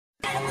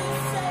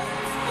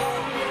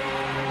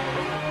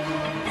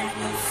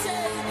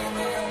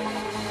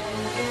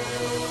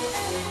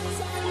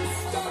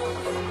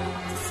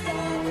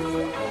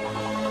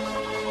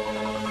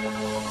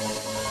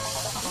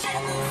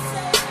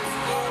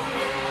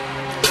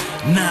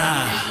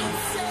Nah,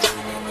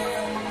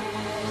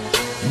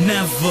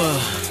 never.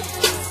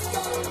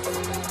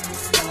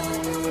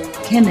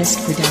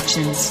 Chemist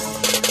Productions.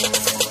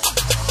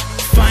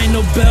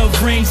 Final bell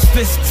rings,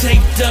 fist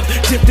taped up,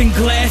 dipped in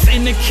glass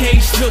in the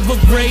cage, filled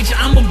with rage.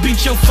 I'ma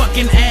beat your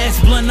fucking ass.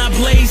 Blunt I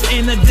blazed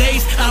in the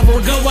days. Hour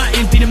ago I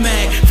emptied the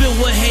mag, filled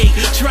with hate.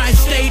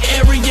 Tri-state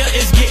area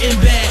is getting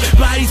bad.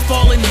 Bodies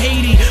falling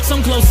Haiti.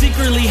 Some close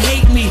secretly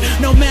hate me.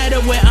 No matter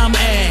where I'm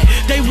at,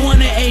 they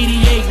wanna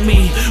 88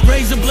 me.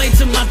 Razor blade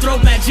to my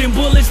throat, matching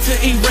bullets to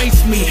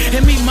erase me.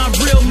 And meet my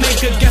real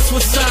maker. Guess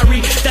what?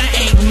 Sorry, that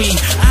ain't me.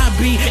 I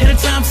be in a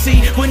time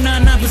seat when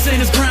 99%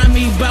 is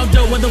grimy. Bout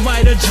dough with a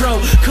wider dro.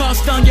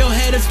 Cost on your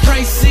head is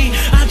pricey.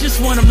 I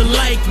just want them to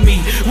like me.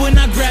 When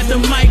I grab the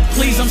mic,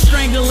 please, I'm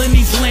strangling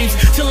these lames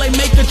till they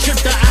make the trip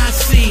to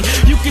IC.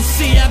 You can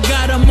see I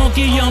got a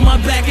monkey on my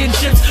back and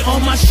chips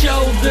on my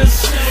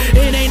shoulders.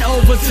 It ain't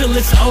over till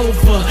it's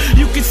over.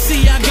 You can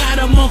see I got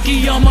a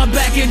monkey on my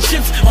back and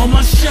chips on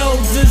my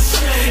shoulders.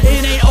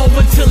 It ain't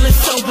over till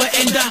it's over,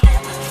 and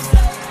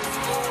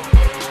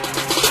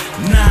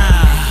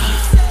nah,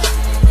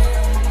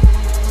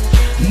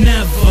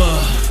 never.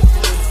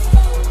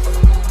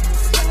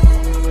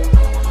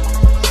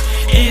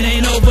 It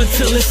ain't over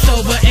till it's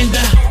over, and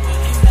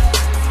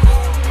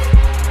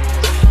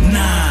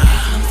nah,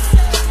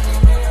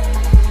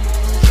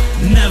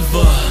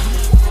 never.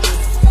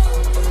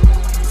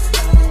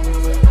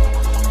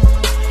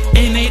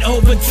 It ain't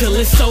over till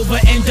it's over,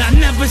 and I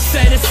never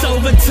said it's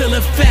over till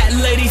a fat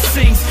lady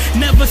sings.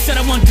 Never said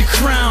I want the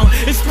crown,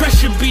 it's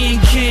pressure being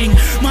king.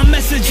 My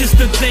message is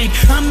to think,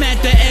 I'm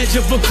at the edge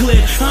of a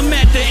cliff, I'm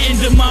at the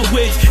end of my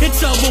wits.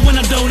 It's over when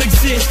I don't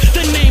exist,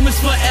 the name is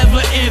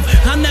forever if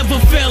I never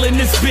fail in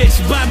this bitch.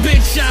 By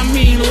bitch I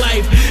mean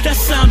life, that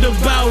sound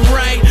about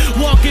right.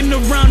 Walking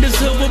around this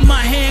hood with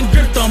my hand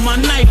gripped on my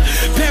knife.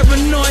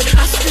 Paranoid,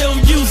 I still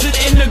use it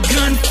in a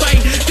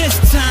gunfight. This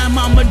time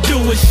I'ma do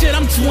it, shit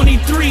I'm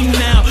 23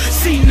 now.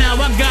 See now,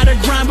 I gotta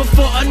grind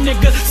before a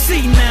nigga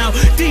see now.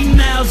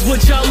 D-now's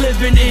what y'all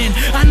living in,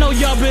 I know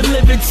y'all been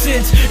living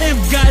since. If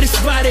got it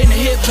spotted in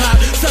hip-hop,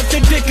 suck the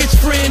dick as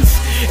friends.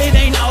 It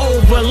ain't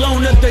over,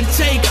 loner than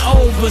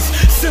takeovers.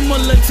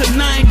 Similar to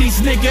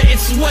 90s, nigga,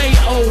 it's way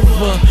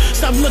over.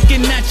 Stop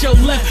looking at your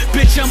left,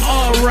 bitch, I'm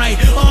alright.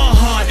 All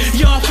hard,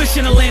 y'all fish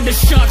in the land of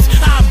sharks,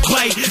 I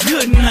bite.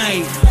 Good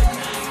night.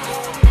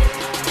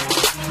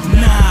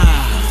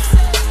 Nah,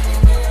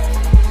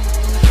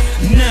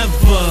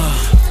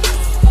 never.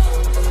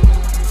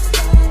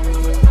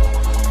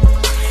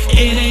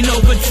 It ain't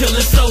over till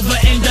it's over,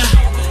 and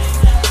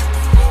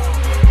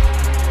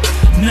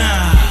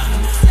nah,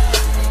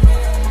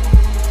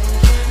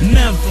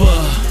 never.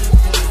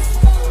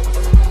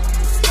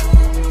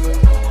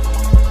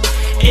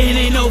 It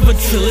ain't over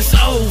till it's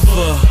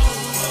over.